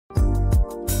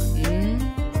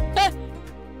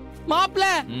மாப்ள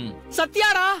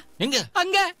சத்யாடா. எங்க?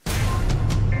 அங்க.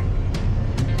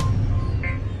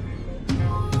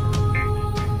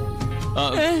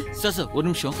 சார் சார் ஒரு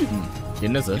நிமிஷம்.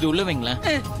 என்ன சார்? இது உள்ள வைங்களேன்.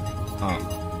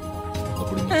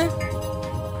 அப்படிங்க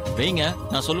வைங்க,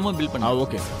 நான் சொல்லும்போது பில் பண்ண.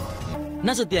 Okay sir.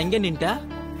 என்ன சத்யா இங்க நின்ட்டா?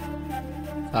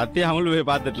 சத்யா அமுல் போய்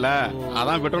பார்த்துட்டல,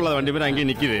 அதான் பெட்ரோல் வண்டி பேர் அங்கேயே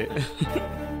நிக்குது.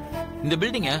 இந்த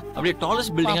பில்டிங்க அப்படியே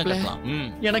டாலஸ்ட் பில்டிங்கா கட்டலாம்.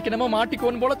 எனக்கு என்னமோ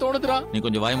மாட்டிக்கோன்னு போல தோணுதுடா. நீ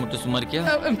கொஞ்சம் வாய் முட்டு சும்மா இருக்கியா?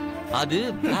 அது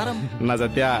என்ன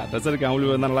சத்யா ட்ரெஸ்ஸருக்கு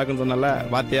அமுல் வந்தா நல்லா இருக்குன்னு சொன்னல,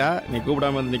 பாத்தியா நீ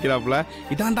கூப்பிடாம வந்து நிக்கிறாப்ல.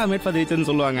 இதான்டா மேட் ஃபார் ரீச்சர்னு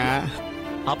சொல்லுவாங்க.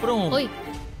 அப்புறம் ஓய்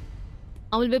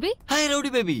Amul baby. Hi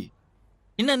rowdy baby.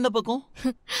 என்ன இந்த பக்கம்?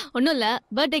 ஒண்ணும் இல்ல,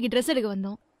 பர்த்டேக்கு ட்ரெஸ் எடுக்க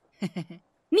வந்தோம்.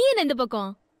 நீ என்ன இந்த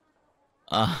பக்கம்?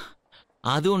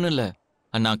 அது ஒண்ணும் இல்ல,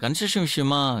 நான் கன்ஸ்ட்ரக்ஷன்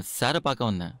விஷயமா சாரை பார்க்க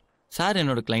வந்தேன். சார்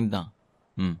என்னோட கிளைண்ட் தான்.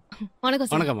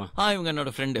 வணக்கம். வணக்கம்மா. இவங்க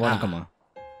என்னோட ஃப்ரெண்டு. வணக்கம்மா.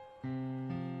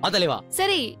 தலைவா.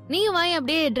 சரி நீ வாய்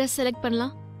அப்படியே ட்ரெஸ் செலக்ட்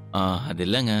பண்ணலாம். அது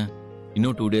இல்லைங்க,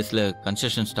 இன்னும் 2 daysல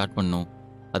கன்ஸ்ட்ரக்ஷன் ஸ்டார்ட் பண்ணணும்.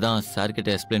 அதான் சார்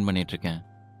கிட்ட எக்ஸ்பிளைன் பண்ணிட்டு இருக்கேன்.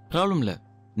 ப்ராப்ளம் இல்ல,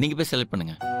 நீங்க போய் செலக்ட்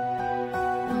பண்ணுங்க.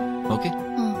 ஓகே.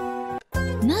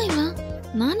 நான் இவன்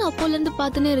நானும் அப்போல இருந்து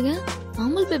பார்த்துனே இருக்கேன்.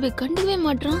 அமுல் பேபி கண்டுக்கவே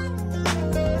மாட்டான்.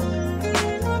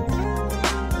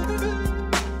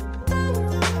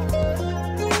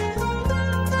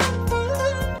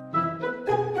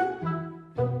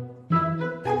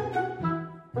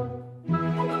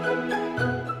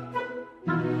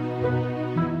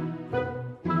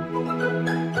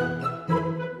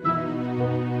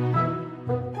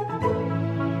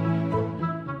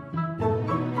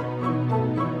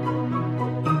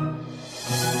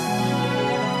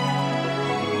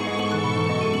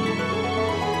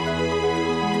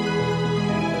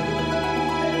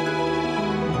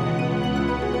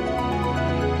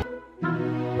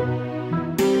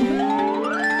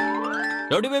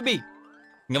 ரவுடி பேபி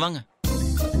இங்க வாங்க.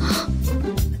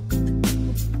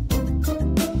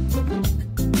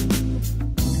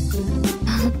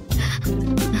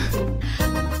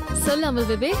 சொல்லு அமுல்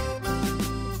பேபி.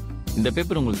 இந்த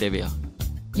பேப்பர் உங்களுக்கு தேவையா?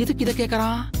 எதுக்கு இத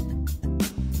கேக்குறான்?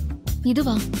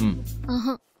 இதுவா?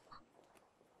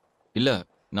 இல்ல,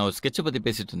 நான் ஒரு ஸ்கெட்சை பத்தி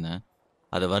பேசிட்டு இருந்தேன்.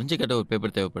 அதை வரைஞ்சு கேட்ட ஒரு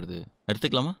பேப்பர் தேவைப்படுது.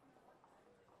 எடுத்துக்கலாமா?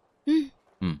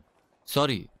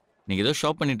 சாரி, நீங்க ஏதோ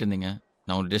ஷாப் பண்ணிட்டு இருந்தீங்க.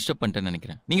 நான் உங்களுக்கு டிஸ்டர்ப் பண்ணிட்டேன்னு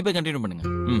நினைக்கிறேன். நீங்க போய் கண்டினியூ பண்ணுங்க.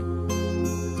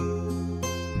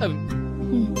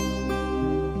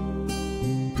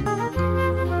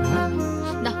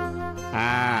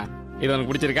 இது உனக்கு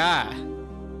பிடிச்சிருக்கா?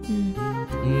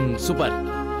 சூப்பர்.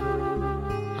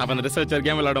 அப்ப அந்த ட்ரெஸ் வச்சு ஒரு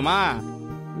கேம் விளையாடுமா?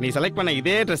 நீ செலக்ட் பண்ண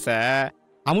இதே ட்ரெஸ்ஸை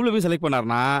அமுல் போய் செலக்ட்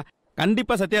பண்ணாருனா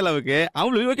கண்டிப்பா சத்யா லவுக்கு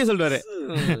அமுல் ஓகே சொல்றாரு.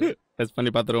 டெஸ்ட்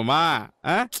பண்ணி பாத்துருவோமா?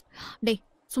 டேய்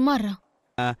சும்மாறா.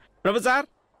 பிரபு சார்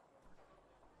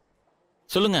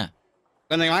சொல்லுங்க.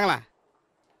 கொஞ்சம் வாங்கலாம்.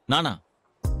 நானா?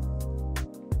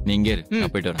 நீங்க இரு,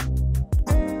 நான் போயிட்டு வரேன்.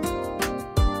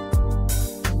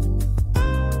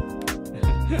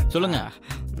 சொல்லுங்க.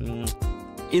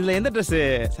 இதுல எந்த ட்ரெஸ்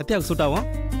சத்யாவுக்கு சூட் ஆகும்?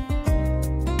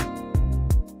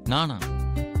 நானா?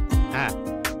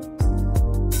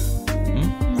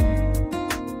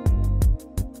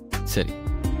 சரி.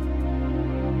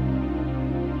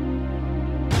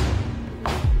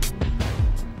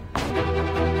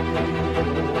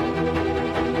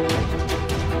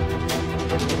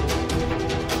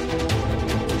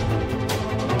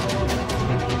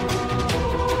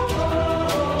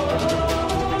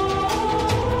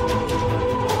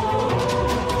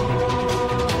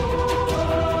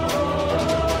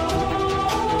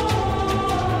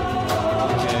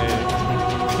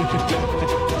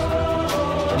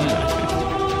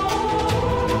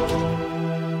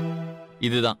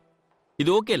 இதுதான். இது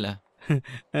ஓகே இல்ல?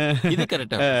 இது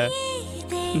கரெக்டா?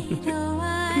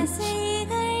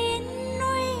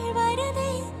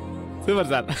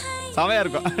 சூப்பர் சார், செமையா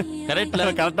இருக்கும். கரெக்ட்ல?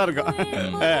 கரெக்டா இருக்கும்.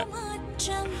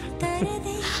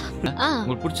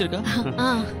 உங்களுக்கு பிடிச்சிருக்கா?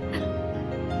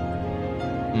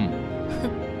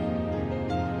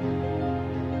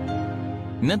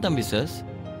 என்ன தம்பி சார்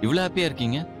இவ்வளவு ஹாப்பியா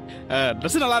இருக்கீங்க?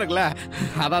 ட்ரெஸ் நல்லா இருக்குல்ல,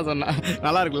 அதான் சொன்னேன்.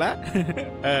 நல்லா இருக்குல்ல?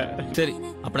 சரி,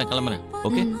 அப்ப நான் கிளம்புறேன்.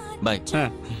 ஓகே, பாய்.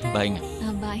 பாய்ங்க.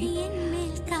 பாய்.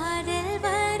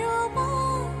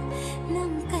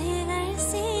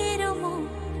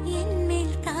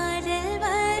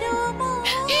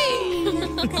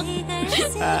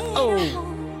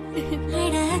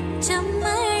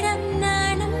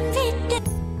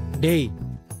 டேய்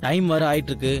டைம் வர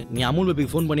ஆயிட்டு இருக்கு. நீ அமுல்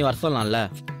பேபிக்கு ஃபோன் பண்ணி வர சொல்லலாம்ல?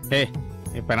 டேய்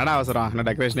இப்ப என்னடா அவசரம்? என்ன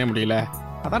டெக்கரேஷனே முடியல,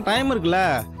 அதான் டைம் இருக்குல்ல,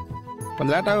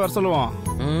 கொஞ்சம் லேட்டாவே வர சொல்லுவோம்.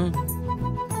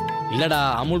 இல்லடா,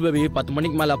 அமுல் பேபி 10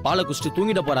 மணிக்கு மேல பாலை குடிச்சிட்டு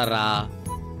தூங்கிட போறாரா.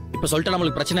 இப்ப சொல்லிட்டு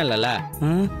நம்மளுக்கு பிரச்சனை இல்லைல்ல?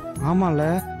 ஆமால,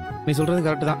 நீ சொல்றது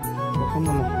கரெக்ட் தான்.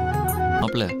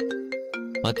 மாப்பிள்ள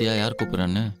பாத்தியா யார்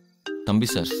கூப்பிடுறான்னு? தம்பி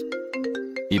சார்.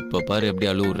 இப்ப பாரு எப்படி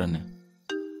அழுவுறான்னு.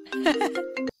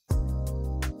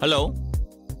 ஹலோ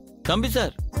தம்பி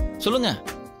சார், சொல்லுங்க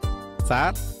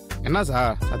சார். என்ன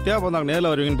சார் சத்யா போந்தாங்க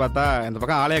நேரில் வருவீங்கன்னு பார்த்தா இந்த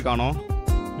பக்கம் ஆளையே காணோம்.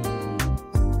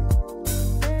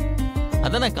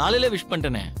 அதான் நான் காலையில விஷ்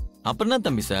பண்ணிட்டேனே, அப்புறம் தான்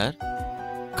தம்பி சார்.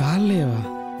 காலையவா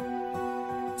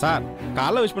சார்?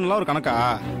 காலைல விஷ் பண்ணலாம் ஒரு கணக்கா?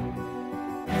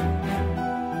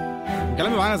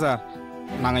 கிளம்பி வாங்க சார்.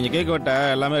 நாங்கள் இங்கே கேக் வெட்ட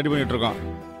எல்லாமே ரெடி பண்ணிட்டு இருக்கோம்.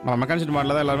 நம்ம மெக்கானிக்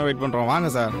மாடல தான் எல்லாருமே வெயிட் பண்ணுறோம். வாங்க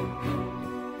சார்.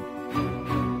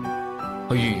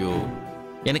 ஐயோ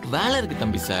எனக்கு வேலை இருக்கு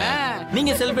தம்பி சார்.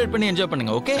 நீங்க செலிப்ரேட் பண்ணி என்ஜாய்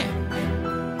பண்ணுங்க. ஓகே,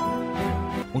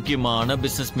 முக்கியமான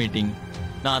பிசினஸ் மீட்டிங்,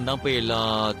 நான் தான் போய்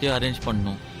எல்லாத்தையும் அரேஞ்ச்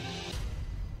பண்ணணும்.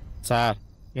 சார்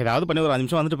ஏதாவது பண்ணி ஒரு 5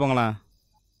 நிமிஷம் வந்துட்டு போங்களேன்.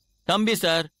 தம்பி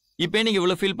சார் இப்போ நீங்க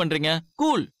இவ்வளவு ஃபீல் பண்றீங்க,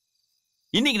 கூல்.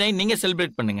 இன்னைக்கு நைட் நீங்க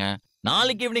செலிப்ரேட் பண்ணுங்க,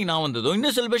 நாளைக்கு ஈவினிங் நான் வந்ததும்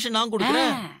இன்னும் செலிப்ரேஷன் நான்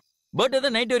கொடுக்குறேன். பட்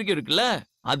அதான் நைட் வரைக்கும் இருக்குல்ல,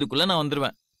 அதுக்குள்ள நான்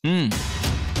வந்துருவேன்.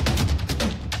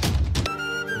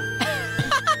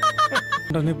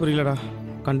 புரியலடா.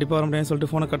 கண்டிப்பா வர முடியாது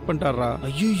சொல்லிட்டு போனை கட் பண்ணிட்டாரா.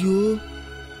 ஐயோ,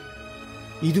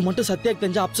 இது மட்டும் சத்யாக்கு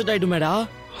தெரிஞ்சா அப்செட் ஆயிடுமேடா.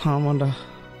 ஆமாண்டா.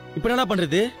 இப்போ என்ன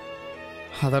பண்றது?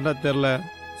 அதான்டா தெரில.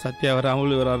 சத்யா வர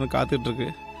அவங்களு வராருன்னு காத்துட்டு இருக்கு.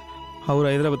 அவர்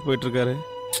ஹைதராபாத் போயிட்டு இருக்காரு.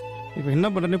 இப்போ என்ன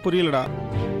பண்றேன்னே புரியலடா.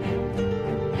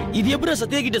 இது எப்படி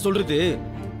சத்யா கிட்ட சொல்றது?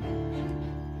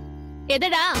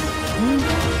 எதடா?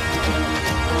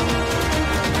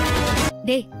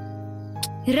 டேய்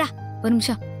இருடா ஒரு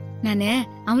நிமிஷம். நானு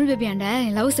அமுல் பேபி ஆண்ட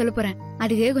லவ் சொல்ல போறேன்.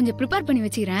 அதுக்கு கொஞ்சம் ப்ரிப்பேர் பண்ணி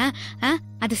வச்சுக்கிறேன்.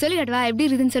 அதை சொல்லி காட்டுவா, எப்படி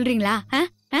இருக்குதுன்னு சொல்றீங்களா?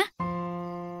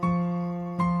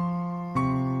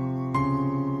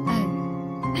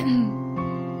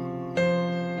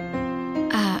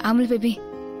 Amul baby,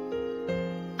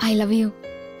 I love you.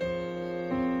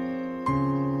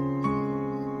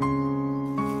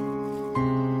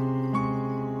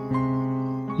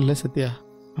 இல்லை சத்யா,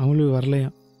 அவங்களுக்கு வரலையா.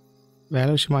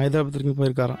 வேலை விஷயமா ஹைதராபாத்துக்கு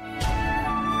போயிருக்காராம்.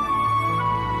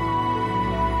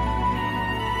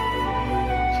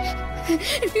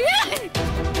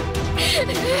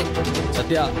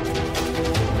 சத்யா,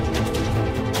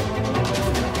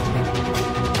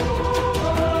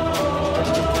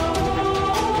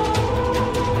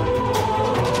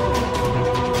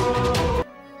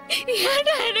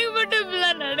 எனக்கு மட்டும்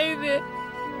இப்படிலாம் நடக்குது.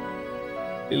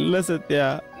 இல்ல சத்யா.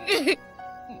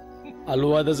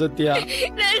 அழுவாத சத்யா.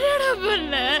 என்னடா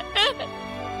பண்ண?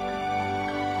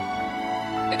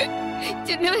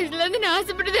 சின்ன வயசுல இருந்து நான்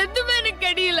ஆசைப்பட்டது எதுவுமே எனக்கு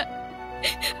கிடையல.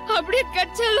 அப்படியே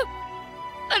கடிச்சாலும்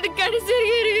அது கடைசி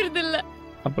வரைக்கும் இருக்கிறது இல்ல.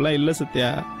 அப்பெல்லாம் இல்ல சத்யா.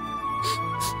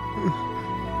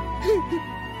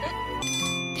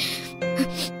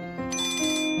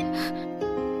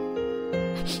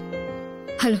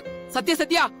 ஹலோ சத்யா,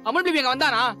 சத்யா அமுல் பேபி அங்க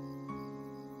வந்தானா?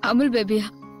 அமுல் பேபியா?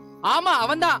 ஆமா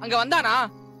அவன்தான் அங்க வந்தானா?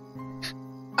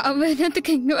 அவன்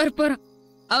என்னத்துக்கு இங்க வர போறான்?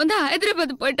 அவன் தான்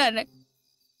ஹைதராபாத் போயிட்டானே.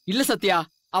 இல்ல சத்யா,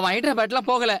 அவன் ஹைதராபாத்லாம்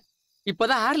போகல.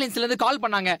 இப்பதான் ஏர்லைன்ஸ்ல இருந்து கால்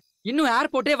பண்ணாங்க, இன்னும்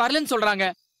ஏர்போர்ட்டே வரலன்னு சொல்றாங்க.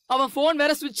 அவன் போன்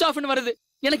வேற சுவிட்ச் ஆஃப்னு வருது.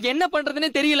 எனக்கு என்ன பண்றதுன்னே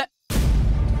தெரியல.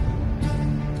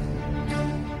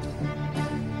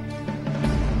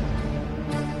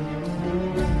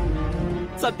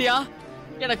 சத்யா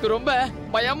எனக்கு ரொம்ப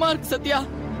பயமா இருக்கு சத்யா.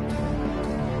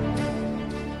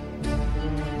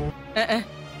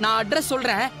 நான் அட்ரஸ்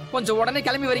சொல்றேன், கொஞ்சம் உடனே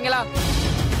கிளம்பி வரீங்களா?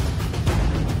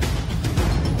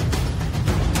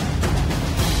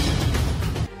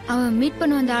 அவன் மீட்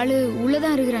பண்ண வந்த ஆளு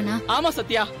உள்ளதான் இருக்கிறானா? ஆமா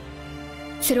சத்யா.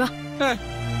 சரி வா.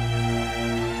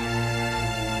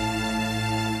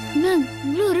 என்ன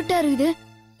இவ்வளவு இருட்டா இருக்குது?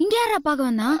 இங்க யாரா பாக்க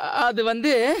வந்தா? அது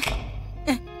வந்து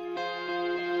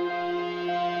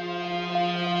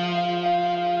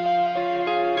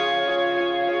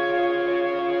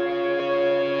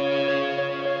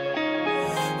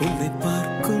உன்னை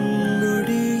பார்க்கும்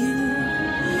நொடியில்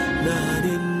நான்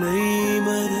என்னை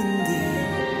மறந்தேன்.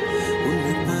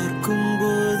 உன்னை பார்க்கும்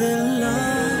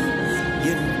போதெல்லாம்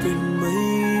என் பெண்மை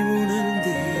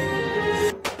உணர்ந்தேன்.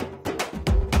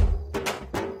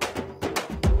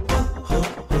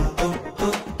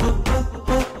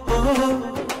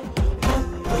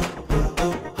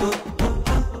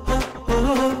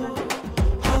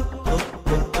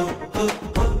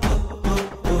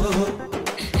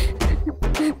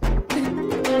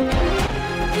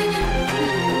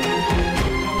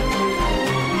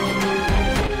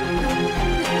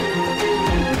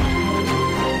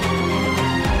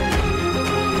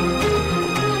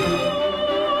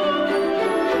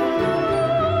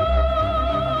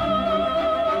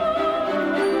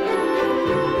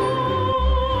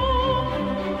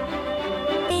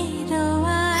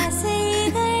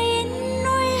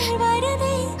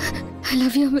 I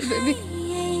love you, my baby.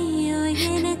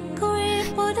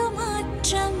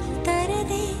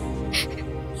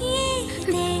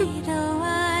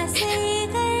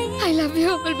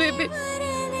 Amul baby.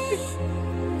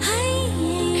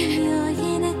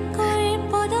 எனக்குள்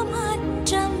புது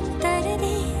மாற்றம்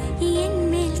தருதே என்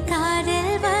மேல்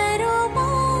காதல் வருமோ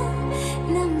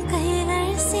நம்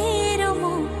கைகள்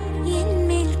சேருமோ என்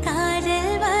மேல்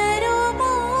காதல்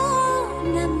வருமோ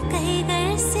நம்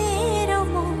கைகள்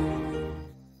சேருமோ.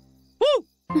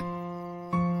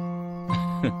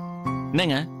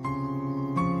 என்னங்க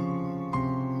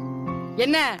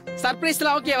என்ன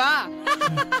சர்ப்ரைஸ்லாம் ஓகேவா?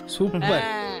 சூப்பர்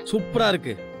சூப்பரா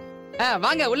இருக்கு.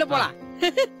 வாங்க உள்ள போலாம்.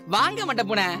 வாங்க மண்ட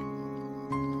பூனை.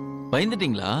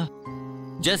 பயந்துட்டீங்களா?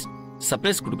 ஜஸ்ட்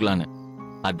சர்ப்ரைஸ் கொடுக்கலான்னு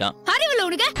அதான். அறிவுல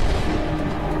உனக்கு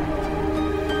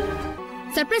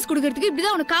சர்ப்ரைஸ் கொடுக்கறதுக்கு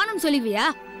இப்படிதான் உனக்கு காணும்னு சொல்லுவியா?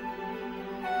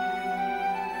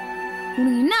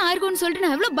 உனக்கு என்ன ஆயிருக்கும்னு சொல்லிட்டு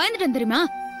நான் எவ்வளவு பயந்துட்டேன் தெரியுமா?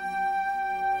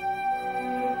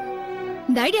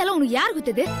 இந்த ஐடியால உனக்கு யார்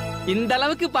குத்துது? இந்த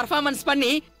அளவுக்கு பர்ஃபார்மன்ஸ்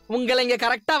பண்ணி உங்களை இங்க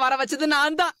கரெக்டா வர வச்சது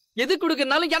நான் தான். எது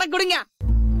கொடுக்கறனாலும் எனக்கு கொடுங்க.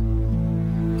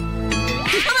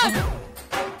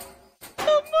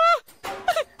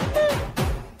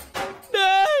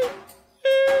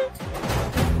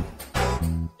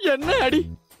 என்ன அடி?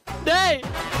 டேய்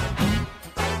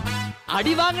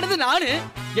அடி வாங்கினது நானு,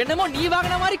 என்னமோ நீ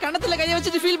வாங்கின மாதிரி கண்ணத்துல கைய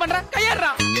வச்சுட்டு ஃபீல் பண்ற.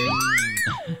 கையறா.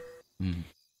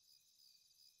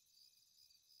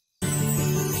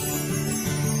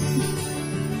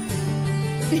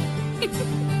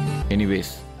 Anyways,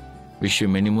 wish you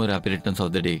many more happy returns of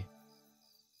the day.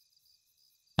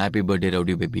 Happy birthday,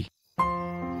 Rowdy baby.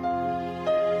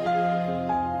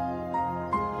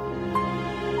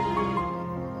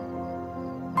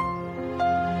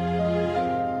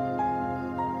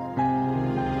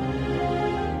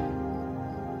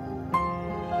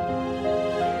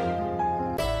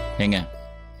 ஏங்க,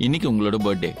 இன்னைக்கு உங்களோட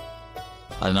பர்த்டே.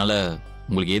 அதனால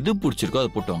உங்களுக்கு எது பிடிச்சிருக்கோ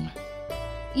அதை போட்டு வாங்க.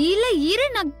 இல்ல இரு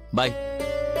நான். பாய்.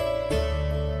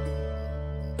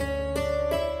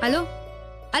 Hello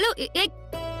hello.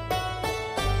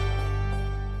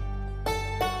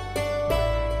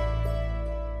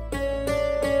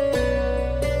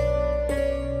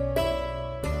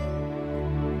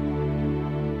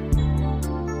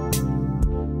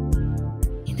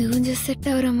 இது கொஞ்சம் செட்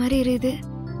ஆகுற மாதிரி இருக்குது.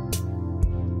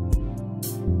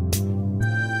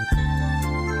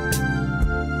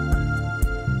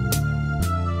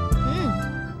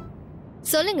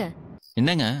 சொல்லுங்க.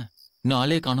 என்னங்க இன்னும்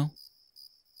ஆளே காணோம்?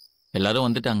 எல்லாரும்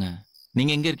வந்துட்டாங்க.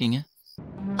 நீங்க எங்க இருக்கீங்க?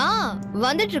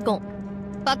 வந்துட்டு இருக்கோம்.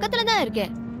 பக்கத்துல தான்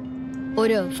இருக்கேன்.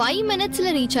 ஒரு 5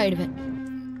 minutesல ரீச் ஆயிடுவேன்.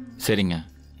 சரிங்க,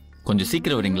 கொஞ்சம்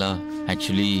சீக்கிரம் வரீங்களா?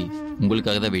 ஆக்சுவலி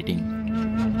உங்களுக்காக தான் வெயிட்டிங்.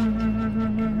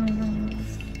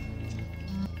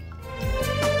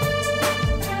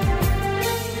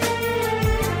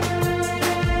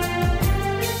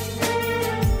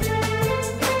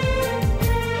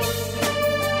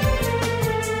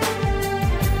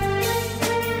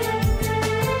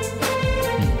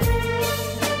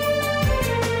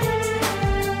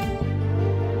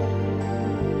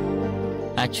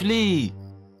 ஆக்சுவலி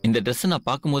இந்த ட்ரெஸ் நான்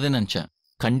பார்க்கும் போதே நினைச்சேன்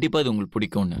கண்டிப்பா இது உங்களுக்கு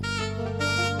பிடிக்கும்னு.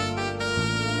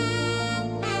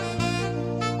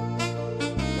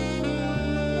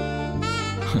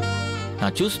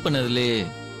 நான் சூஸ் பண்ணதுலே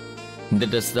இந்த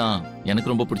ட்ரெஸ் தான்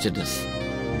எனக்கு ரொம்ப பிடிச்ச ட்ரெஸ்.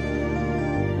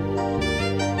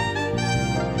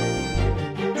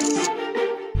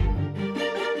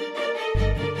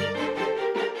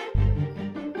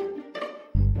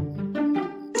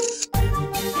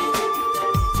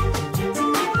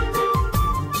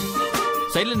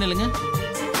 சைடுல நில்லுங்க.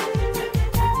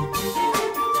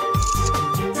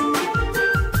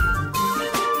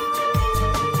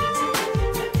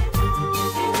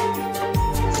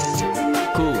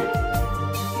 கூல்.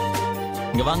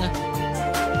 இங்க வாங்க.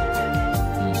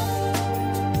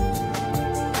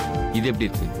 இது எப்படி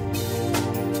இருக்கு?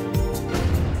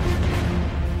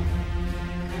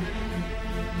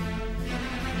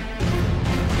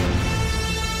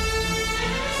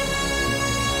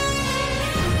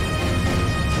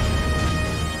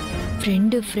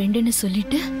 ஃப்ரெண்டுன்னு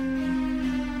சொல்லிட்டு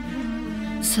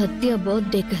சத்யா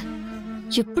பர்த்டேக்கு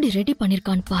எப்படி ரெடி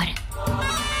பண்ணிருக்கான்னு பாரு.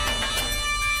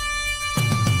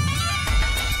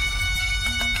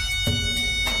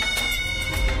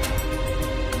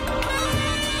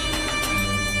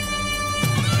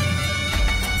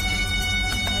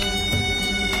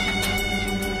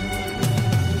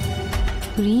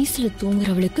 கிரீஸ்ல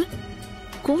தூங்குறவளுக்கு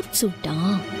கோட் சூட்டா?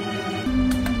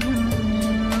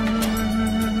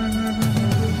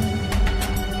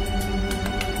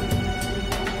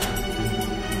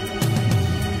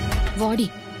 வாடி.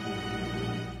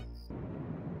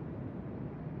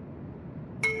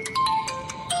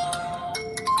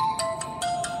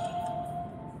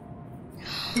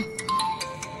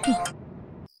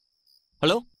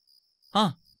 ஹலோ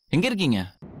எங்க இருக்கீங்க?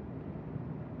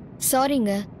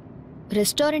 சாரிங்க,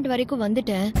 ரெஸ்டாரண்ட் வரைக்கும்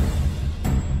வந்துட்டேன்.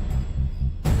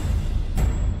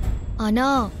 ஆனா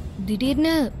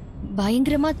திடீர்னு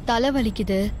பயங்கரமா தலை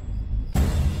வலிக்குது.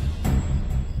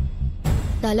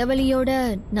 தலைவலியோட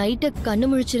நைட்டு கண்ணு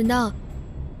முழிச்சிருந்தா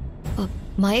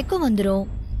மயக்கம் வந்துரும்.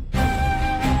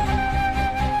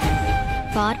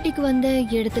 பார்ட்டிக்கு வந்த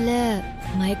இடத்துல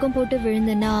மயக்கம் போட்டு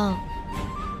விழுந்தேன்னா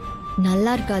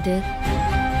நல்லா இருக்காது.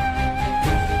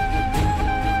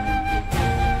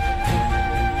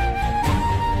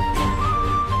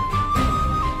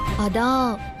 அதான்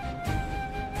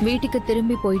வீட்டுக்கு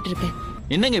திரும்பி போயிட்டு இருக்கேன்.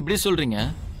 என்னங்க இப்படி சொல்றீங்க?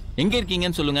 எங்க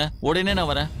இருக்கீங்கன்னு சொல்லுங்க, உடனே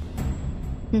நான் வரேன்.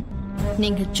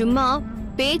 நீங்க சும்மா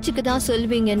பேச்சுக்கு தான்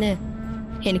சொல்வீங்கன்னு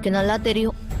எனக்கு நல்லா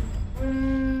தெரியும்.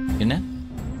 என்ன?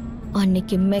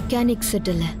 அன்னைக்கு மெக்கானிக்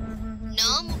செட்ல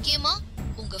நான் முக்கியமா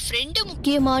உங்க ஃப்ரெண்டு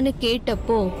முக்கியமான்னு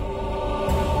கேட்டப்போ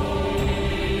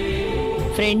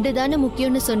ஃப்ரெண்டு தானே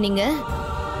முக்கியம்னு சொன்னீங்க.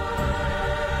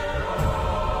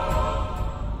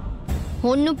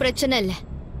 ஒன்னும் பிரச்சனை இல்லை.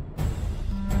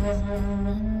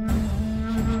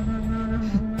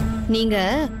 நீங்க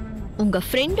உங்க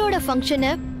ஃப்ரெண்டோட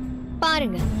ஃபங்க்ஷனை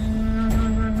பாருங்க.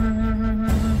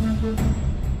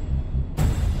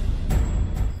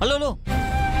 ஹலோ ஹலோ,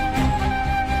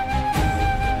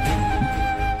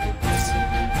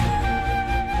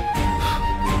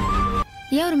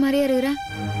 ஏன் ஒரு மாதிரியா இருக்கிற?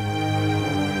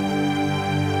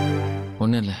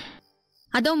 ஒண்ணும் இல்ல.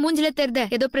 அதோ மூஞ்சில தெரியுதே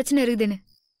ஏதோ பிரச்சனை இருக்குதுன்னு.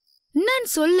 என்னன்னு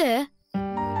சொல்லு.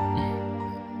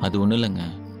 அது ஒண்ணும் இல்லைங்க,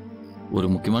 ஒரு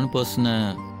முக்கியமான பர்சனை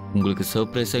உங்களுக்கு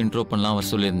சர்ப்ரைஸா இன்ட்ரோ பண்ணலாம் வர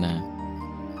சொல்லியிருந்தேன்.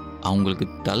 அவங்களுக்கு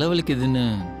தலைவலிக்குதுன்னு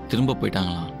திரும்ப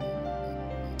போயிட்டாங்களாம்.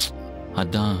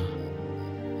 அதான்,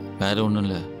 வேற ஒண்ணும்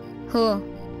இல்ல. ஓ,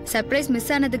 சர்ப்ரைஸ்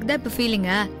மிஸ் ஆனதுக்கு தான் இப்ப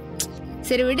ஃபீலிங்கா?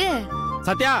 சரி விடு.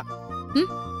 சத்யா, ம்?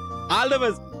 All the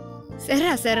best.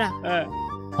 Sara Sara.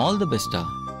 All the பெஸ்டா?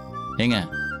 ஏங்க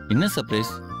என்ன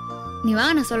சர்ப்ரைஸ்? நீ வா,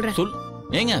 நான் சொல்றேன். சொல்.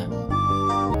 ஏங்க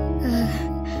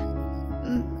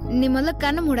நீ முதல்ல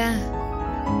கண்ணு மூட.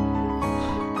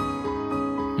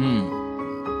 ம்,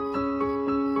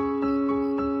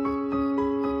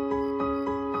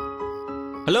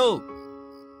 ஹலோ,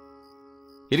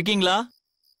 இருக்கீங்களா?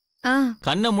 ஆ,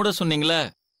 கண்ணை மூட சொன்னீங்களே,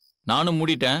 நானும்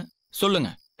மூடிட்டேன்.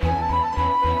 சொல்லுங்க.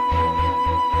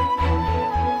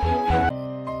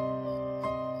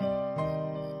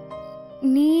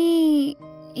 நீ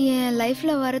என்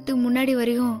லைஃப்ல வரதுக்கு முன்னாடி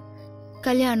வரையும்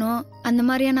கல்யாணம் அந்த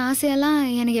மாதிரியான ஆசையெல்லாம்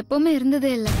எனக்கு எப்பவுமே இருந்ததே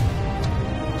இல்லை.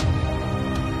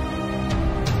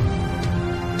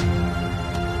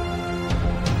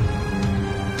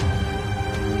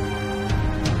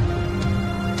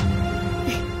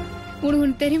 உனக்கு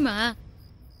ஒன்று தெரியுமா?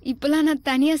 இப்பெல்லாம் நான்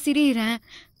தனியா சிரிக்கிறேன்,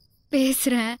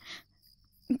 பேசுறேன்,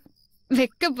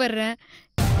 வெக்கப்படுறேன்.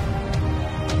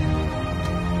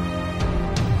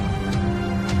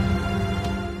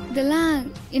 இதெல்லாம்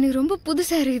எனக்கு ரொம்ப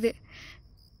புதுசா இருக்குது.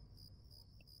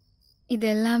 இது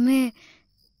எல்லாமே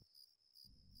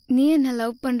நீ என்ன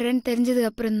லவ் பண்றேன்னு தெரிஞ்சதுக்கு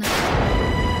அப்புறம் தான்.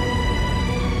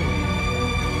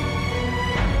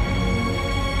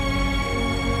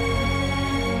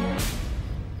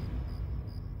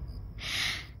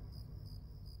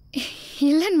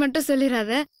 இல்லைன்னு மட்டும்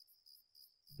சொல்லிடாத,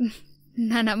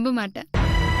 நான் நம்ப மாட்டேன்.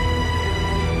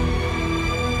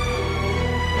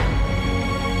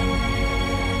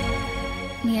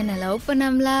 நீ என்ன லவ்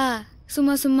பண்ணாமலா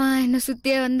சும்மா சும்மா என்ன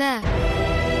சுத்தியே வந்த?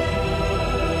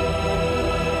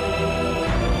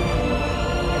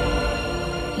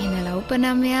 என்ன லவ்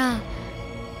பண்ணாமையா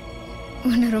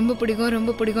உன்னை ரொம்ப பிடிக்கும்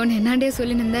ரொம்ப பிடிக்கும்னு என்னாண்டே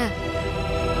சொல்லினிருந்த?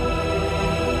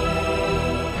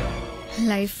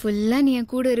 லைஃப் ஃபுல்லா நீ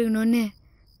என் கூட இருக்கணும்னு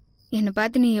என்னை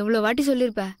பார்த்து நீ எவ்வளோ வாட்டி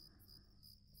சொல்லியிருப்ப.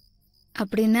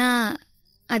 அப்படின்னா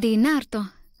அது என்ன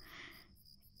அர்த்தம்?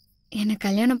 என்னை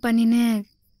கல்யாணம் பண்ணின்னு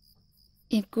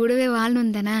என் கூடவே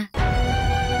வாழணும் தானே?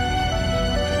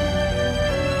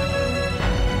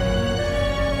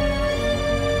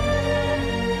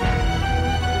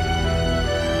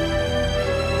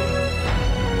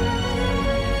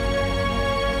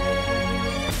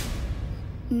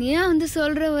 நீ வந்து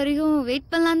சொல்ற வரைக்கும்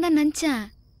வெயிட் பண்ணலாம் தான் நினைச்சேன்.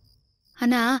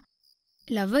 ஆனா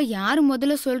லவ் யாரு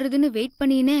முதல்ல சொல்றதுன்னு வெயிட்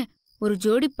பண்ணினே ஒரு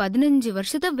ஜோடி 15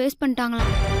 வருஷத்தை வேஸ்ட்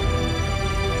பண்ணிட்டாங்களாம்.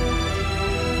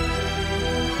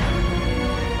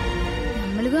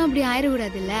 நம்மளுக்கும் அப்படி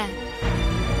ஆயிடக்கூடாதுல்ல.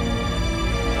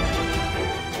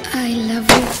 I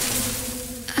love you,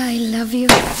 I love you.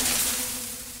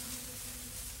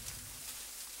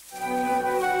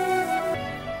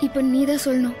 இப்ப நீதான்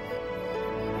சொல்லணும்.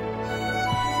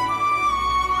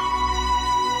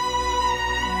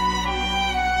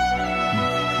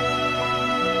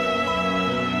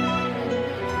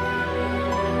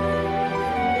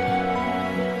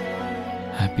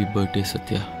 Happy birthday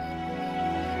Sathya.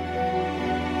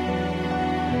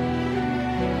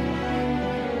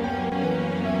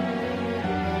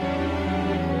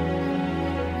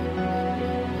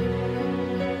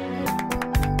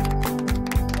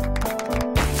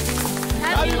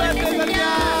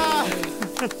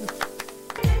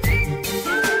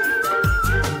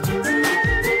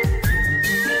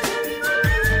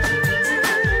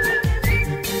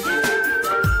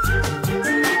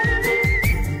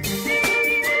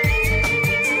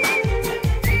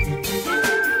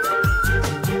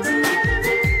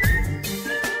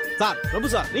 சார் பிரபு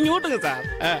சார் நீங்க ஊட்டுங்க சார்.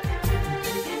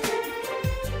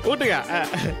 ஊட்டுங்க.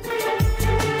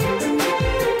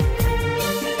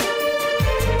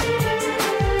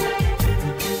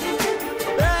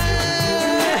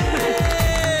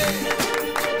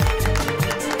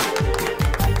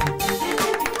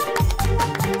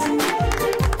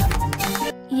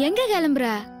 எங்க கிளம்புற?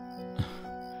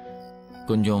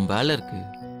 கொஞ்சம் வேலை இருக்கு,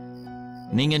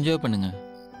 நீங்க என்ஜாய் பண்ணுங்க,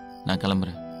 நான்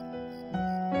கிளம்புறேன்.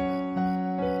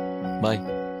 பாய்.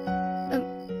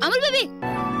 அமுல் பேபி,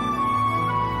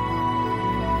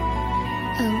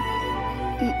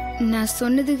 நான்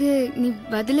சொன்னதுக்கு நீ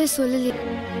பதிலே சொல்லல.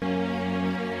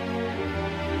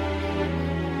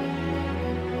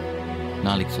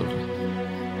 நாளைக்கு சொல்றேன்.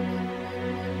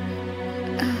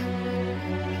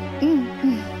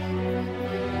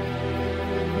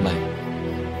 பாய்.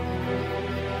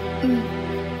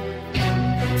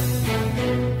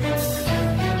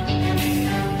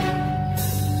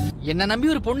 என்ன நம்பி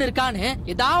ஒரு பொண்ணு இருக்கான்னு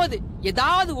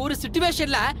ஏதாவது ஒரு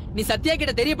சிச்சுவேஷன்ல நீ சத்யா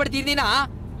கிட்ட தெரியப்படுத்தியிருந்தீனா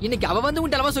இன்னைக்கு அவ வந்து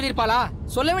உன் அளவா சொல்லிருப்பாளா?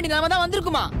 சொல்ல வேண்டிய நிலைமை தான்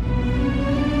வந்திருக்குமா?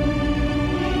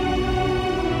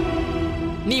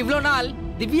 நீ இவ்வளவு நாள்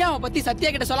திவ்யாவை பத்தி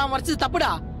சத்யா கிட்ட சொல்லாம மறைச்சது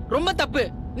தப்புடா, ரொம்ப தப்பு.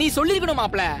 நீ சொல்லிருக்கணும்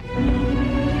மாப்ள.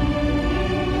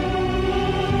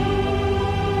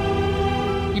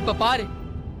 இப்ப பாரு,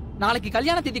 நாளைக்கு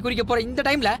கல்யாண தேதி குறிக்க போற இந்த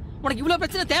டைம்ல உனக்கு இவ்வளவு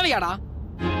பிரச்சனை தேவையாடா?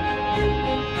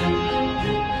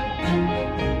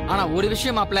 ஆனா ஒரு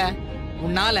விஷயம் மாப்ள,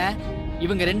 உன்னால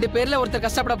இவங்க 2 பேர்ல ஒருத்தர்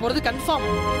கஷ்டப்பட போறது கன்ஃபார்ம்.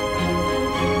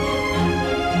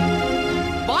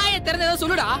 வாயை திறந்து ஏதோ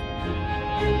சொல்லுடா.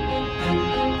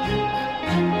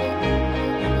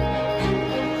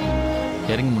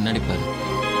 இறங்கி முன்னாடி பாரு.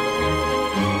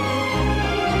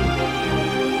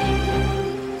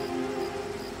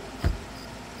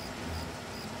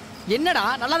 என்னடா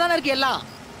நல்லா தானே இருக்கு எல்லாம்.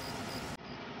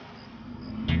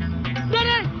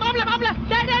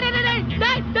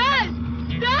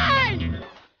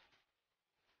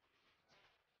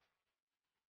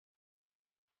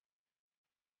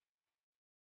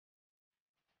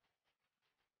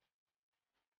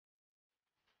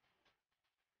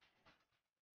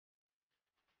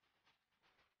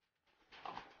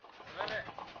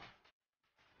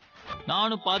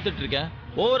 நானும் பார்த்துட்டு இருக்கேன்,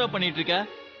 ஓவரா பண்ணிட்டு இருக்க.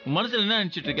 உன் மனசுல என்ன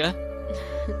நினைச்சிட்டு இருக்க?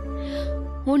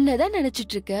 உன்னதான்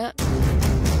நினைச்சிட்டு இருக்க.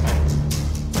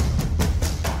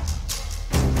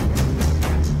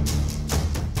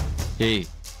 ஏய்,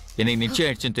 எனக்கு நிச்சயம்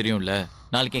ஆயிடுச்சுன்னு தெரியும்ல.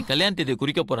 நாளைக்கு என் கல்யாண தேதி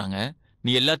குறிக்க போறாங்க.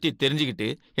 நீ எல்லாத்தையும் தெரிஞ்சுக்கிட்டு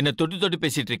என்ன தொட்டு தொட்டு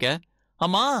பேசிட்டு இருக்க.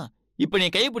 ஆமா, இப்ப நீ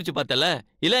கையை பிடிச்சு பார்த்தல,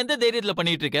 இல்ல எந்த தைரியத்துல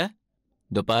பண்ணிட்டு இருக்க?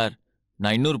 இந்த பார்,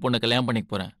 நான் இன்னொரு பொண்ணை கல்யாணம் பண்ணிக்க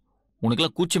போறேன்.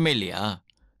 உனக்கெல்லாம் கூச்சமே இல்லையா?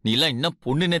 நீ எல்லாம் இன்னும்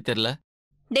பொண்ணுன்னே தெரியல.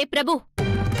 டே பிரபு,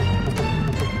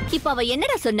 இப்ப அவ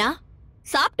என்னடா சொன்னா?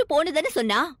 சாப்பிட்டு போனதுன்னு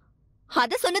சொன்னா.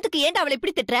 அத சொன்னதுக்கு ஏன்டா அவளை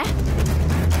இப்படி திட்டுற?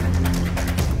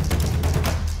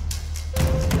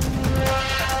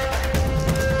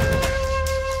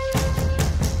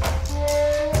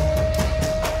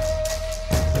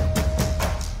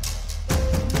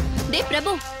 டே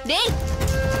பிரபு, டே.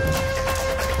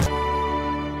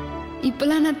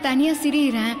 இப்பெல்லாம் நான் தனியா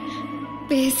சிரிக்கிறேன்,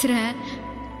 பேசுறேன்,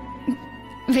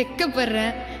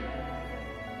 வெக்கப்படுறேன்.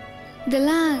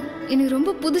 இதெல்லாம் எனக்கு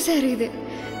ரொம்ப புதுசா இருக்குது.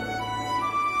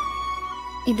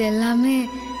 இது எல்லாமே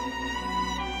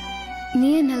நீ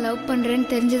என்ன லவ்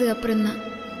பண்றேன்னு தெரிஞ்சதுக்கு அப்புறம் தான்.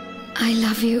 I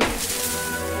love you.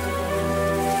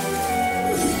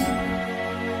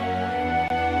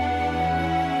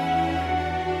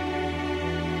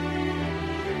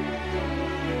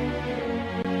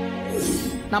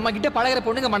 நம்ம கிட்ட பழகிற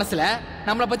பொண்ணுங்க மனசுல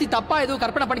நம்மளை பத்தி தப்பா எதுவும்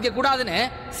கற்பனை பண்ணிக்க கூடாதுன்னு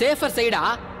சேஃபர் சைடா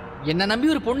என்ன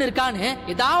நம்பி ஒரு பொண்ணு இருக்கான்னு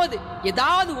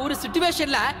ஏதாவது ஒரு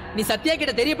சிச்சுவேஷன்ல நீ சத்யா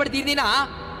கிட்ட தெரியப்படுத்தியிருந்தீனா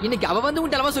இன்னைக்கு அவ வந்து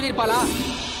உன் அளவா சொல்லிருப்பாளா?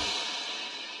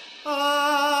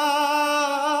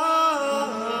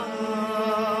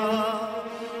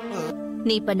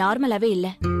 நீ இப்ப நார்மலாவே இல்ல.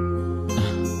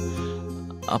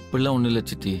 அப்படிலாம் ஒண்ணு இல்ல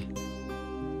சித்தி,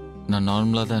 நான்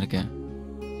நார்மலா தான் இருக்கேன்.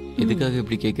 எதுக்காக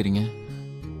இப்படி கேக்குறீங்க?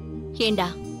 ஏண்டா,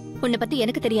 உன்னை பத்தி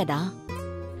எனக்கு தெரியாதா?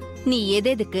 நீ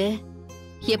எதுக்கு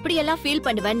எப்படியெல்லாம் ஃபீல்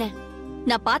பண்ணுவேன்னு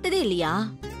நான் பார்த்ததே இல்லையா?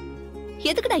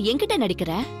 எதுக்குடா என்கிட்ட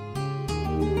நடிக்கிற?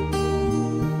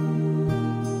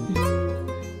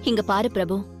 இங்க பாரு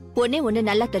பிரபு, ஒன்னே ஒண்ணு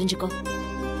நல்லா தெரிஞ்சுக்கோ.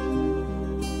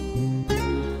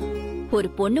 ஒரு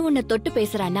பொண்ணு உன்னை தொட்டு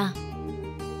பேசுறானா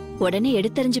உடனே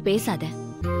எடுத்தறிஞ்சு பேசாத.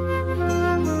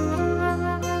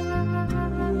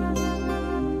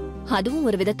 அதுவும்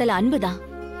ஒரு விதத்துல அன்புதான்.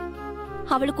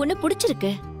 அவளுக்கு ஒண்ணு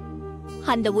பிடிச்சிருக்கு,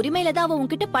 அந்த உரிமையில தான் அவ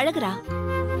உன்கிட்ட பழகுறா.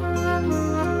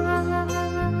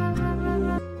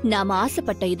 நாம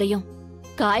ஆசைப்பட்ட இதையும்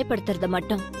காயப்படுத்துறத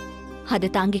மட்டும் அது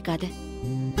தாங்கிக்காது.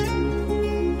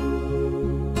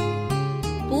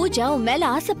 பூஜா உன் மேல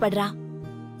ஆசைப்படுறா,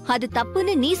 அது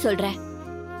தப்புன்னு நீ சொல்ற.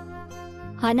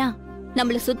 ஆனா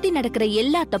நம்மள சுத்தி நடக்கிற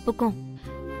எல்லா தப்புக்கும்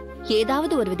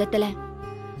ஏதாவது ஒரு விதத்துல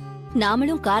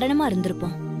நாமளும் காரணமா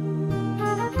இருந்திருப்போம்.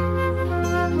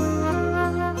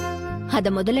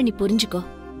 அத முதல்ல நீ புரிஞ்சுக்கோ.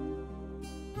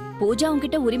 பூஜா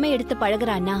உன்கிட்ட உரிமை எடுத்து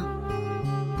பழகுறான்னா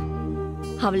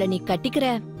அவளை நீ கட்டிக்கிற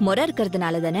முறை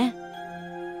இருக்கிறதுனால தானே.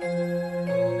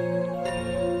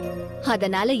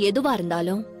 அதனால எதுவா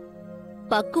இருந்தாலும்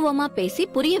பக்குவமா பேசி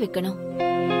புரிய வைக்கணும்.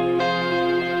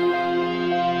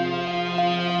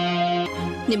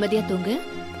 நிம்மதியா தூங்கு.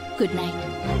 Good night.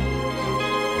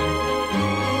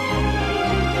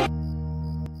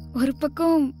 ஒரு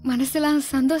பக்கம் மனசெல்லாம்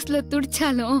சந்தோஷத்துல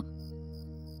துடிச்சாலும்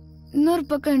இன்னொரு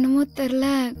பக்கம் என்னமோ தெரியல,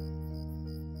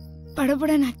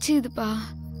 படபட நச்சுதுப்பா.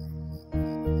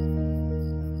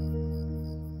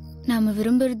 நாம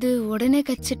விரும்புறது உடனே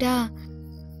கச்சிட்டா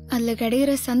அதுல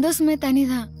கிடைக்கிற சந்தோஷமே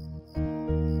தனிதான்.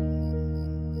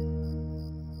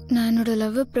 நான் என்னோட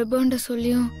லவ் பிரபுண்ட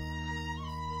சொல்லியும்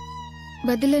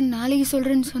பதில நாளைக்கு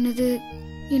சொல்றேன்னு சொன்னது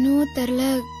என்னவோ தெரியல,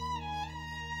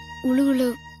 உழுகுல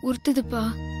உறுத்துதுப்பா.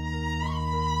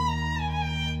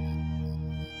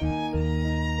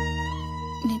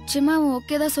 நிச்சயமா அவன்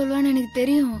ஓகே தான் சொல்லுவான்னு எனக்கு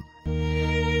தெரியும்.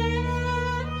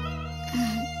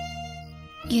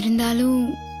 இருந்தாலும்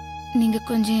நீங்க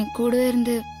கொஞ்சம் என் கூடவே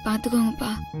இருந்து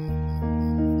பாத்துக்கோங்கப்பா.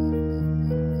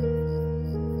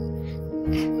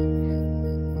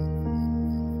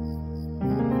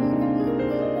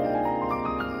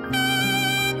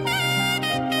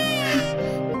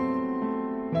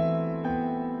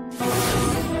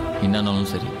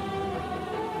 என்னானாலும் சரி,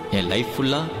 என் லைஃப்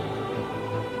ஃபுல்லா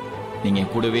நீங்க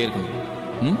என் கூடவே இருக்கணும்.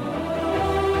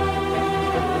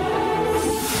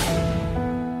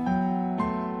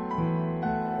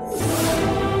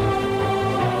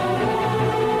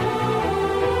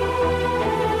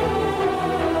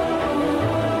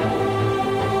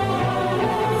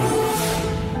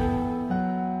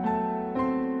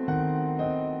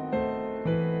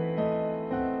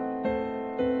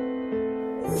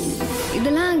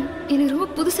 இதெல்லாம் எனக்கு ரொம்ப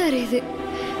புதுசா இருக்குது.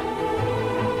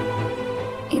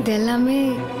 இது எல்லாமே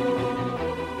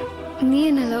நீ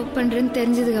என்ன லவ் பண்றேன்னு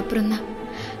தெரிஞ்சதுக்கு அப்புறம் தான்.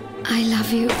 I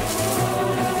love you.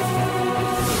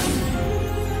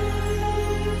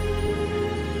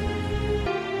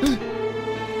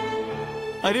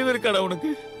 அறிவு இருக்காடா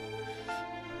உனக்கு?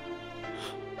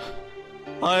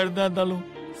 ஆயிருந்தா இருந்தாலும்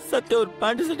சத்யா ஒரு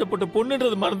பேண்ட் சட்டை போட்ட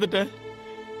பொண்ணுன்றது மறந்துட்டேன்.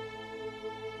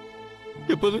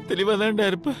 எப்போதும் தெளிவா தான்டா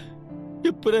இருப்ப,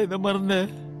 எப்படா இதை மறந்த?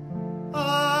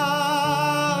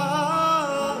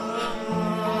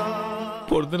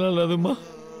 பொறுத்த நாள் அதுமா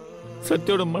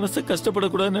சத்யோட மனசை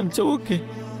கஷ்டப்படக்கூடாதுன்னு நினைச்ச. ஓகே,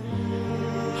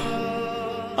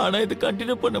 ஆனா இது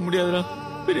கண்டினியூ பண்ண முடியாதுடா,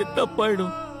 பெரிய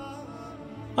தப்பாயிடும்.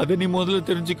 அதை நீ முதல்ல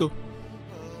தெரிஞ்சுக்கோ.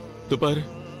 இது பாரு,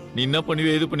 நீ என்ன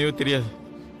பண்ணுவோ எது பண்ணுவோ தெரியாது.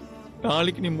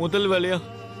 நாளைக்கு நீ முதல் வேலையா,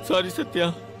 சாரி சத்யா,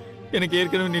 எனக்கு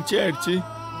ஏற்கனவே நிச்சயம் ஆயிடுச்சு,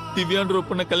 திவ்யான்ற ஒரு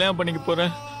பொண்ணை கல்யாணம் பண்ணிக்க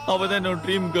போறேன், அவதான் என்னோட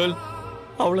ட்ரீம் கேர்ள்,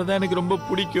 அவளைதான் எனக்கு ரொம்ப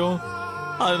பிடிக்கும்,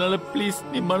 அதனால ப்ளீஸ்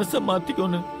நீ மனசை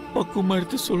மாத்திக்கோன்னு பக்குவமா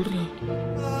எடுத்து சொல்ற.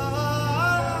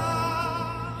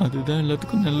 அதுதான்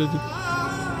எல்லாத்துக்கும் நல்லது.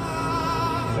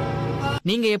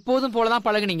 நீங்க எப்போதும் போலதான்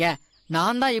பழகுனீங்க,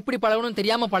 நான் தான் எப்படி பழகணும்னு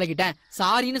தெரியாம பழகிட்டேன்,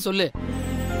 சாரின்னு சொல்லு.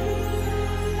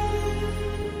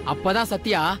 அப்பதான்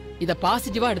சத்யா இத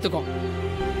பாசிட்டிவா எடுத்துக்கும்.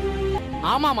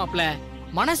 ஆமா மாப்ள,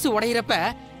 மனசு உடையிறப்ப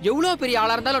எவ்வளவு பெரிய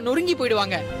ஆளா இருந்தாலும் நொறுங்கி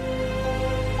போயிடுவாங்க.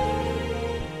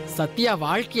 சத்யா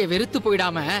வாழ்க்கைய வெறுத்து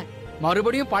போயிடாம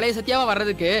மறுபடியும் பழைய சத்யாவா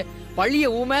வர்றதுக்கு பள்ளிய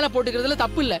ஊ மேல போட்டுக்கிறதுல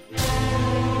தப்பு இல்ல.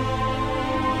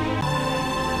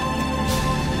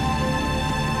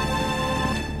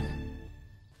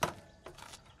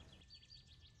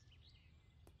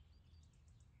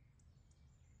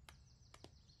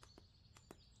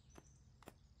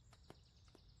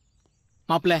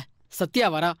 மாப்ள, சத்யா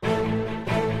வரா.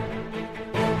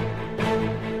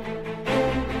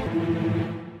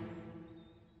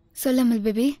 சொல்லாமல்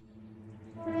பேபி.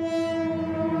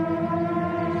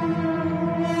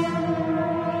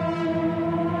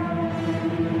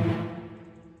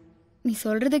 நீ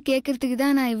சொல்றத கேட்கறதுக்கு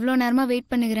தான் நான் இவ்வளோ நேரமா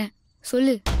வெயிட் பண்ணுகிறேன்.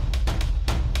 சொல்லு.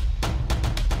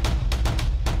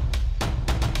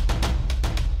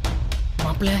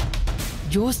 மாப்பிள்ள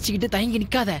யோசிச்சுக்கிட்டு தயங்கி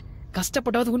நிக்காத.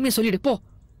 கஷ்டப்பட்டாவது உண்மையை சொல்லிடு. போ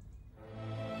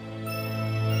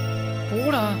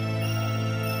போடா.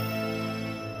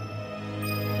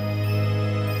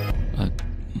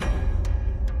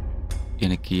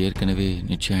 எனக்கு ஏற்கனவே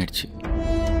நிச்சயம் ஆயிடுச்சு.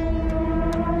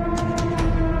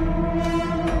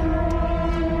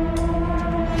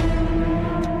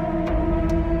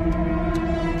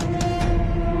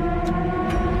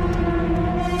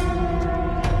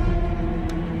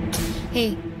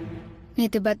 ஏய்,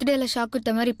 நேத்து பர்த்டேல ஷாக்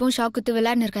குத்த மாதிரி இப்பவும் ஷாக் குத்து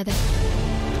விளையாடுன்னு இருக்காத.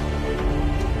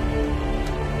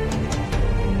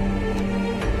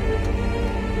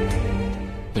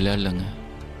 விளையாடலங்க,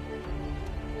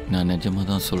 நான் நிஜமா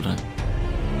தான் சொல்றேன்.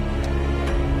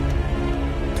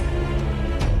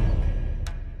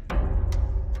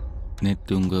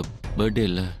 நேற்று உங்க பர்த்டே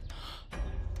இல்லை,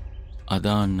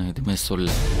 அதான் நான் எதுவுமே சொல்ல.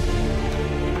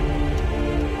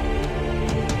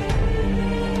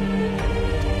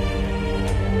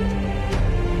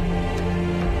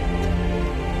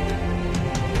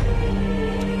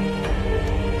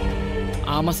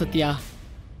 ஆமா சத்யா,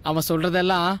 அவன்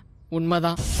சொல்றதெல்லாம்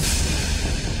உண்மைதான்.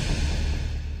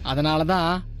 அதனாலதான்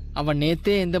அவன்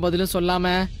நேத்தே எந்த பதிலும்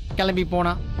சொல்லாம கிளம்பி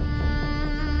போனான்.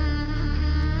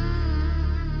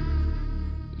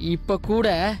 இப்ப கூட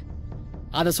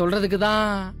அத சொல்றதுக்கு தான்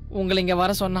உங்களை இங்க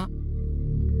வர சொன்னான்.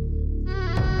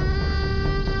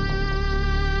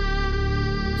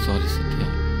 சாரி சத்யா,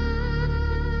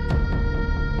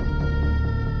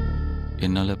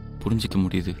 என்னால புரிஞ்சிக்க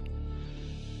முடியுது.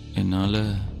 என்னால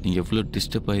நீங்க எவ்வளவு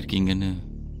டிஸ்டர்ப் ஆயிருக்கீங்கன்னு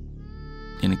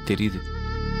எனக்கு தெரியுது.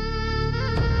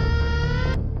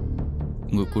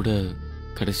 உங்க கூட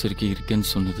கடைசி வரைக்கும்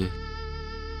இருக்கேன்னு சொன்னது,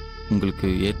 உங்களுக்கு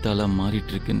ஏத்தாலா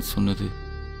மாறிட்டு இருக்குன்னு சொன்னது,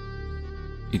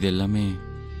 இது எல்லாமே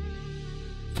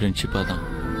ஃப்ரெண்ட்ஷிப்பா தான்.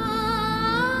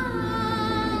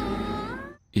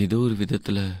 ஏதோ ஒரு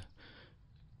விதத்துல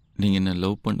நீங்க என்ன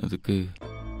லவ் பண்ணதுக்கு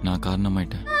நான்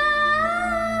காரணமாயிட்டேன்.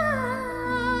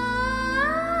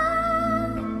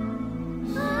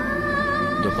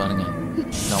 இதோ பாருங்க,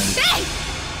 நான்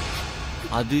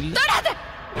அது இல்ல.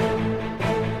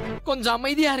 கொஞ்சம்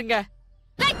அமைதியா இருங்க.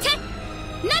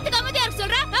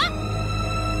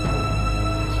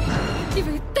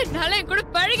 இத்தனை நாளா என் கூட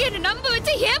பழகி என்ன நம்ப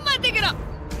வச்சு ஏமாத்திக்கிறான்.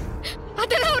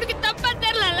 அதெல்லாம் உனக்கு தப்பா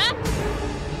தெரியல.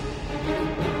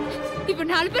 இப்ப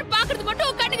 4 பேர் பாக்குறது மட்டும்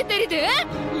உன் கண்ணுக்கு தெரியுது.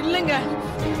 இல்லங்க,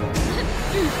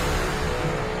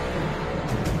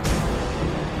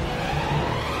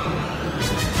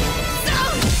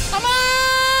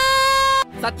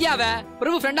 சத்யாவ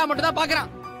பிரபு ஃப்ரெண்டா மட்டும் தான் பாக்குறான்.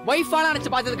 வைஃபால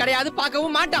நினைச்சு பார்த்தது கிடையாது,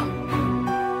 பார்க்கவும் மாட்டான்.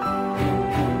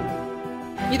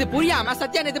 இது புரியாம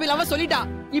சத்யா நேத்து போய் லவ் சொல்லிட்டா.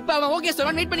 இப்ப அவன் ஓகே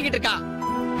சொல்ல வெயிட் பண்ணிக்கிட்டு இருக்கா.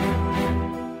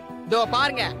 இதோ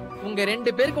பாருங்க, உங்க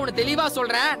 2 பேருக்கு ஒன்னு தெளிவா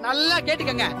சொல்றேன், நல்லா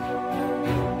கேட்டுக்கங்க.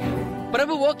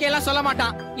 பிரபு ஓகே எல்லாம் சொல்ல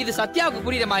மாட்டான். இது சத்யாவுக்கு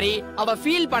புரியுற மாதிரி அவ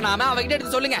ஃபீல் பண்ணாம அவகிட்ட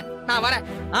எடுத்து சொல்லுங்க. நான் வரேன்.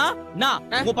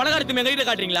 உங்க பணக்காரத்து எங்க கிட்ட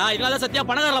காட்டுறீங்களா? இதனால சத்யா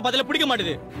பணக்காரல பதில பிடிக்க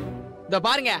மாட்டுது. இதோ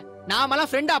பாருங்க,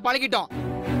 நாமெல்லாம் ஃப்ரெண்டா பழகிட்டோம்.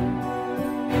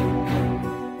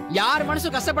 யார்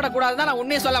மனசும் கஷ்டப்படக்கூடாதுதான் நான்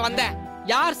உண்மையை சொல்ல வந்தேன்.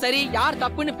 யார் சரி யார்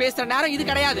தப்புன்னு பேசுற நேரம் இது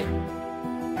கிடையாது.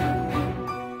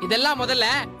 இதெல்லாம் முதல்ல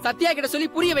சத்யா கிட்ட சொல்லி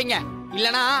புரிய வைங்க.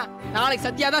 இல்லனா நாளைக்கு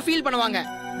சத்யா தான் ஃபீல் பண்ணுவாங்க.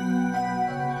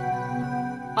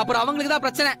 அப்புறம் அவங்களுக்கு தான்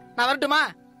பிரச்சனை. நான் வரட்டுமா?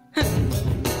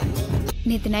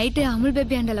 நேத்து நைட்டு அமுல்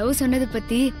பேபி அந்த லவ் சொன்னது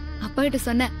பத்தி அப்பா கிட்ட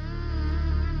சொன்னேன்.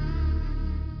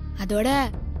 அதோட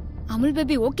அமுல்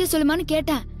பேபி ஓகே சொல்லுமான்னு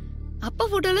கேட்டேன். அப்பா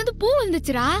போட்டோல இருந்து பூ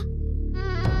வந்துச்சுரா.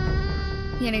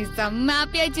 எனக்கு செம்ம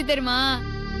ஹாப்பி ஆயிடுச்சு தெரியுமா?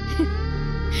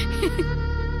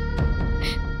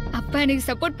 அப்பா எனக்கு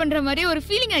சப்போர்ட் பண்ற மாதிரி ஒரு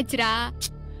ஃபீலிங் ஆயிடுச்சுரா.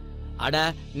 அட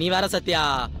நீ வேற சத்யா,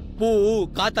 பூ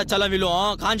காத்தாச்சாலும்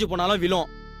விழும், காஞ்சு போனாலும் விழும்.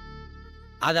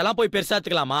 அதெல்லாம் போய் பெருசா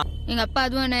எடுத்துக்கலாமா? எங்க அப்பா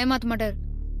அதுவும் என்ன ஏமாத்த மாட்டார்.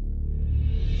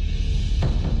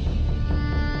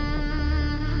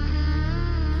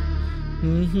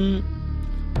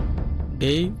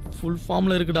 டேய் ஃபுல்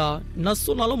ஃபார்ம்ல இருக்குடா. என்ன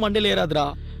சொன்னாலும் மண்டையில ஏறாதுடா.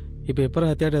 இப்ப எப்ப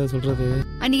சத்யாட்ட சொல்றது?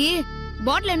 அன்னைக்கு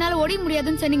பாட்டில் என்னால ஓடிய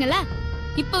முடியாதுன்னு சொன்னீங்கல்ல,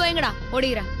 இப்ப வைங்கடா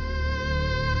ஓடிக்கிறேன்.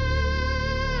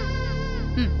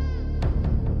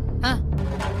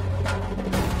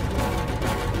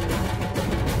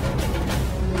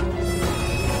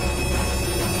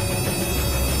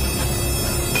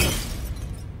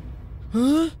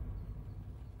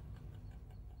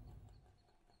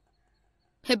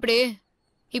 எப்படி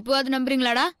இப்போ அது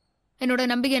நம்புறீங்களாடா? என்னோட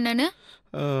நம்பிக்கை என்னன்னு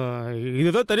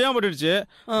இதுதான் தெரியாம பட்டுடுச்சு.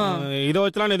 இதை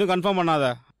வச்சுலாம் எதுவும் கன்ஃபார்ம் பண்ணாத.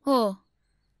 ஓ,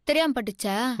 தெரியாம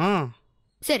பட்டுச்சா?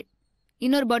 சரி,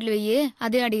 இன்னொரு பாட்டில் வையே,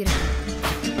 அதே அடிக்கிறேன்.